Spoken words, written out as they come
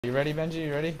You ready, Benji?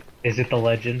 You ready? Is it the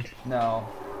legend? No.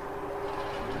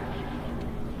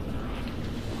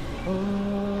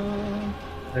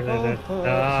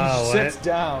 He sits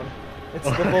down. It's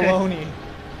the Bologna.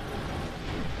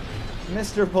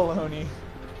 Mr. Bologna.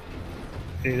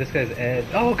 Dude, this guy's Ed.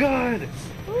 Oh god!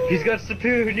 He's got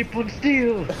superior Nippon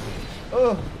steel!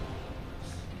 Oh!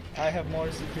 I have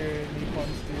more superior Nippon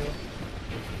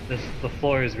steel. The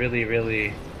floor is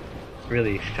really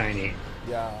shiny.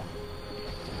 Yeah.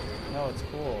 No, it's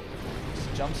cool. It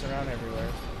just jumps around everywhere.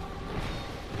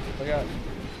 Look out.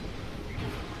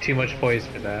 Too much poise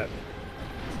for that.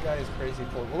 This guy is crazy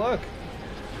cool. Look!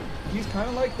 He's kind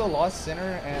of like the Lost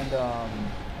Sinner and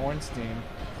Ornstein.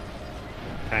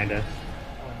 Kinda.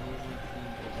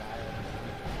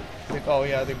 Oh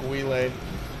yeah, the Guile.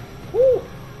 Woo!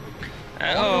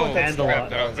 Oh, and the crap,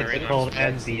 that was what's already it called?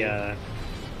 And the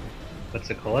what's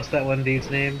it called? What's that one dude's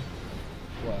name?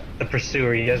 What? The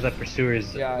Pursuer. He has that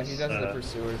Pursuer's. Yeah, he does the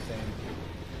Pursuer thing.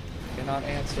 Cannot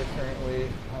answer currently.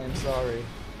 I am sorry.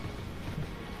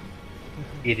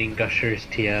 Eating Gushers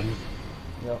TM.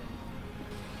 Yep.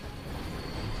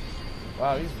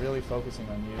 Wow, he's really focusing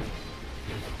on you.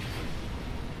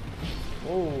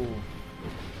 Whoa.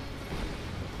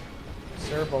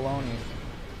 Sir Bologna.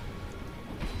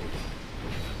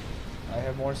 I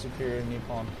have more superior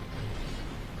Nippon.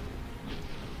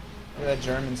 Look at that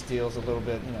German steel's a little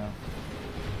bit, you know.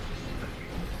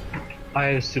 I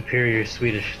have superior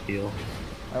Swedish steel.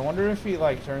 I wonder if he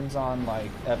like turns on like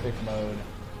epic mode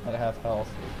at half health.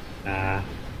 Nah.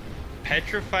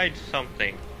 Petrified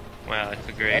something. Wow, that's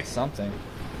a great. That's something.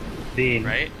 Dean,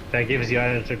 right? that gives you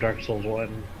items for Dark Souls 1.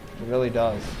 It really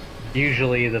does.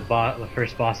 Usually the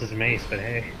first boss is Mace, but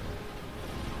hey.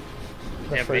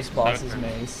 The Yeah, first Mace boss sucks. is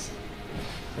Mace.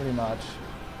 Pretty much.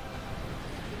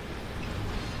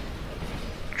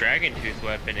 Dragon Tooth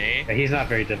weapon, eh? Yeah, he's not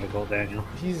very difficult, Daniel.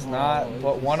 He's not,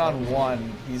 but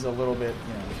one-on-one, he's a little bit,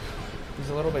 you know,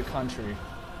 he's a little bit country.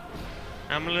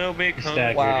 I'm a little bit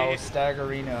Staggered. Wow,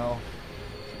 Staggerino.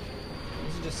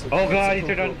 This is just Oh god, he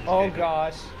turned on. Oh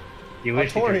gosh. You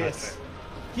wish he turned on. Artorias.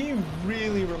 He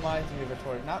really reminds me of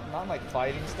Artorias. Not like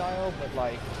fighting style, but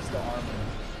like just the armor.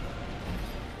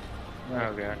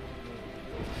 Oh god.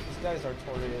 This guy's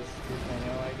Artorias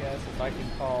 2.0, I guess. If I can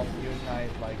call Fume Knight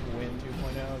like Win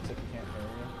 2.0, except you can't hurt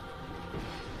him.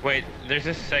 Wait, there's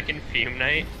a second Fume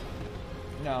Knight?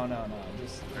 No,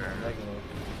 just regular.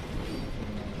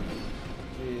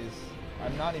 Jeez,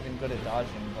 I'm not even good at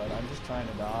dodging, but I'm just trying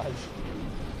to dodge.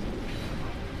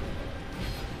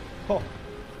 Oh.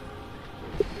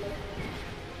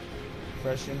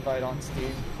 Fresh invite on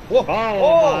Steam. Whoa.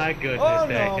 Oh my goodness, oh,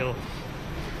 Daniel.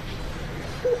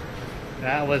 No.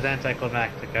 That was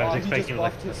anticlimactic. I was He just expecting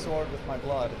like. buffed his sword with my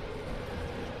blood.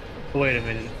 Wait a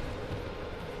minute.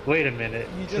 Wait a minute.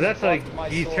 He So just that's like buffed my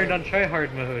he's sword. turned on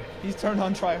tryhard mode, He's turned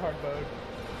on tryhard mode.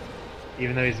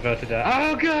 even though he's about to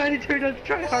die. Oh god, he turned on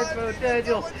tryhard mode,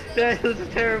 Daniel. Daniel, this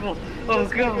is terrible. Oh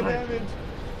Just mega god. damage.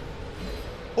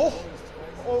 Oh!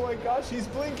 Oh my gosh, he's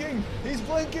blinking! He's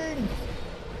blinking!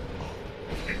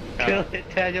 Kill it,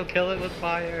 Daniel. Kill it with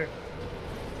fire.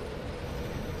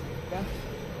 Yeah.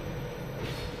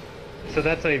 So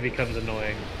that's how he becomes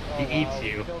annoying. Oh, He wow, eats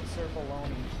you. Killed Sir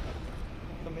Bologna.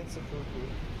 The Mitsufuku.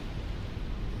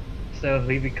 So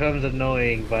he becomes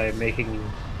annoying by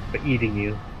eating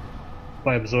you,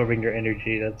 by absorbing your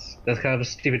energy. That's kind of a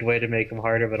stupid way to make him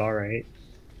harder, but all right.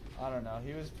 I don't know,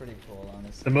 he was pretty cool,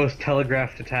 honestly. The most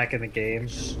telegraphed attack in the game.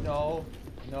 No,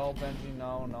 Benji,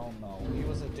 no. He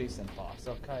was a decent boss,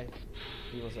 okay?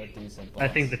 He was a decent boss. I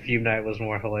think the Fume Knight was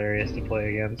more hilarious to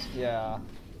play against. Yeah.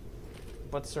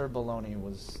 But Sir Bologna he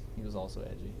was also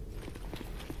edgy.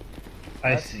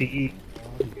 I see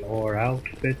your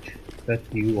outfit that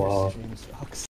you are. This stream sucks.